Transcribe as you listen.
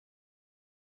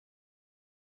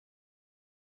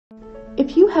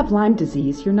If you have Lyme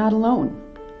disease, you're not alone.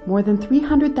 More than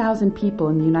 300,000 people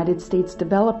in the United States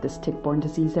develop this tick-borne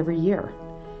disease every year.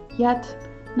 Yet,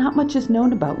 not much is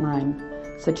known about Lyme,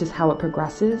 such as how it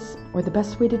progresses, or the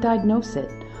best way to diagnose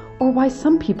it, or why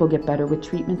some people get better with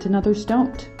treatment and others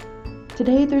don't.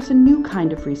 Today, there's a new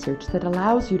kind of research that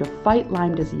allows you to fight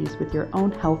Lyme disease with your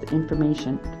own health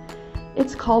information.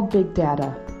 It's called big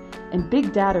data, and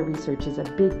big data research is a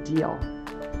big deal.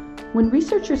 When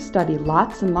researchers study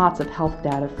lots and lots of health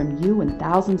data from you and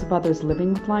thousands of others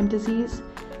living with Lyme disease,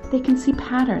 they can see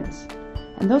patterns,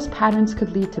 and those patterns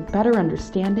could lead to better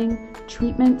understanding,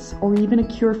 treatments, or even a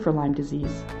cure for Lyme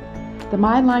disease. The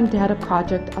MyLymeData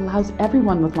project allows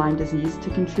everyone with Lyme disease to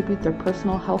contribute their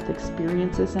personal health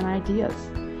experiences and ideas.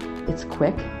 It's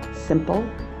quick, simple,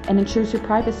 and ensures your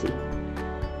privacy.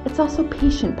 It's also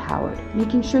patient-powered,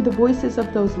 making sure the voices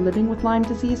of those living with Lyme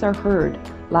disease are heard,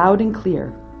 loud and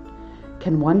clear.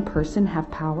 Can one person have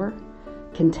power?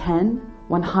 Can 10,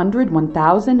 100,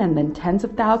 1,000, and then tens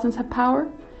of thousands have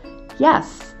power?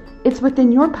 Yes, it's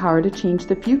within your power to change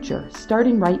the future,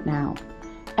 starting right now.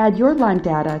 Add your Lyme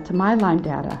data to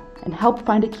MyLymeData and help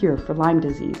find a cure for Lyme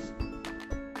disease.